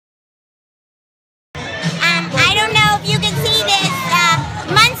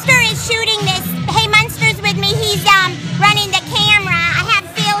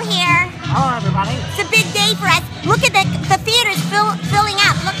The theater's filling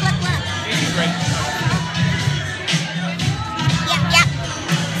up. Look. Yep.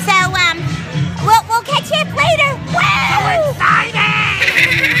 So, we'll catch you up later. Wow! So exciting!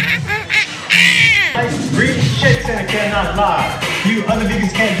 Green shits and I cannot lie. You other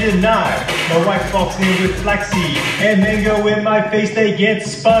vegans can't deny. My wife walks in with flaxseed and mango in my face, they get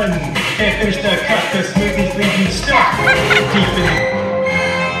spun. Can't finish the cut, the smoothies leave you stuck deep in.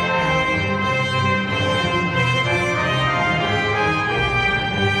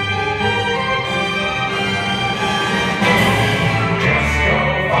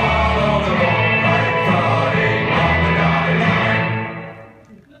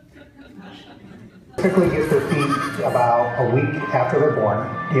 Typically get their feet about a week after they're born.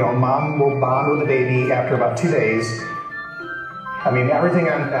 You know, mom will bond with the baby after about 2 days. I mean, everything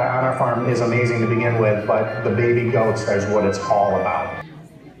on our farm is amazing to begin with, but the baby goats is what it's all about.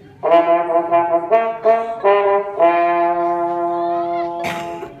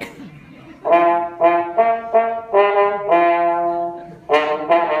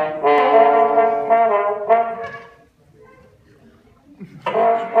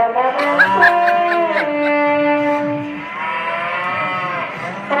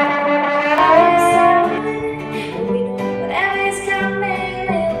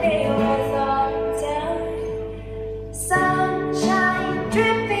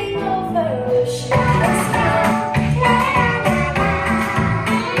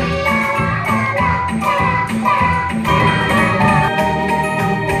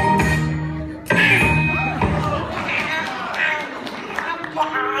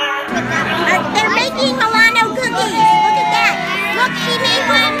 They're making Milano cookies. Look at that. Look, she made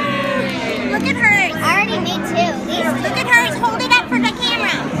one. Look at hers. I already made two. Look at hers. Hold it up for the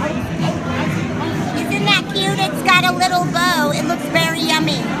camera. Isn't that cute? It's got a little bow. It looks very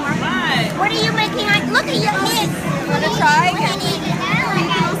yummy. What are you making? Look at your his. Want to try?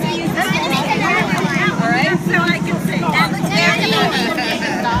 Alright, so I can see. That looks very yummy.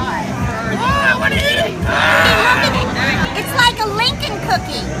 Oh, I want to eat it! Look at it. It's like a Lincoln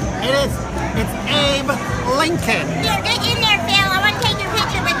cookie. It is. It's Abe Lincoln. Here, get in there, Phil. I want to take your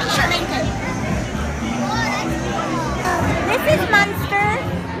picture with Abe Lincoln. This is Munster.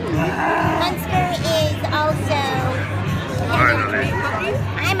 Munster is also...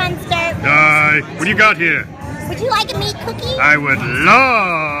 Hi, Munster. Hi. What do you got here? Would you like a meat cookie? I would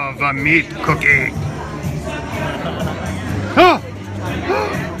love a meat cookie. Oh!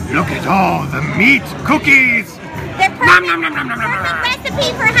 Look at all the meat cookies. They're perfect, perfect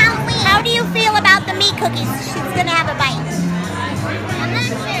recipe for Halloween. How do you feel about the meat cookies? She's going to have a bite. I'm not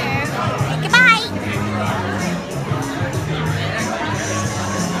sure. Take a bite.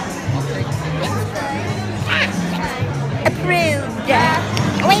 Approved.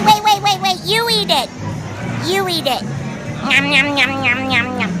 Wait. You eat it. You eat it. Yum, yum, yum, yum, yum,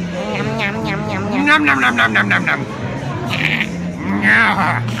 yum. Yum, yum, yum, yum, yum. Nom nom nom nom nom nom nom.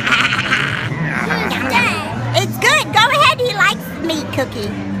 It's good. Go ahead. He likes meat cookie.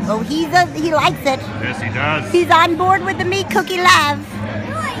 Oh, he likes it. Yes, he does. He's on board with the meat cookie love.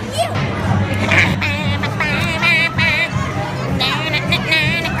 Who are you?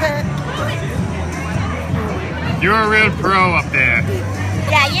 You're a real pro up there.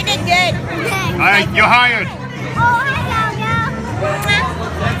 Yeah, you did good. You're hired. Oh, hello.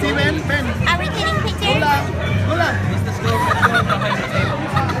 Are we getting pictures?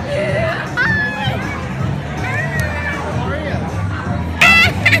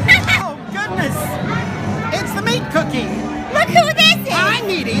 Oh, goodness. It's the meat cookie. Look who this is. Hi,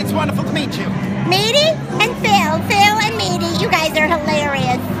 Meaty. It's wonderful to meet you. Meaty and Phil. Phil and Meaty. You guys are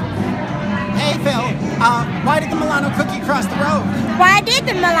hilarious. Hey, Phil. Why did the Milano cookie cross the road? Why did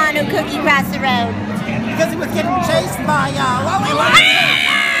the Milano cookie cross the road? Because he was getting chased by,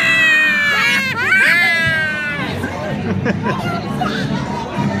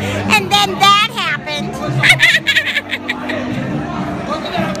 And then that happened.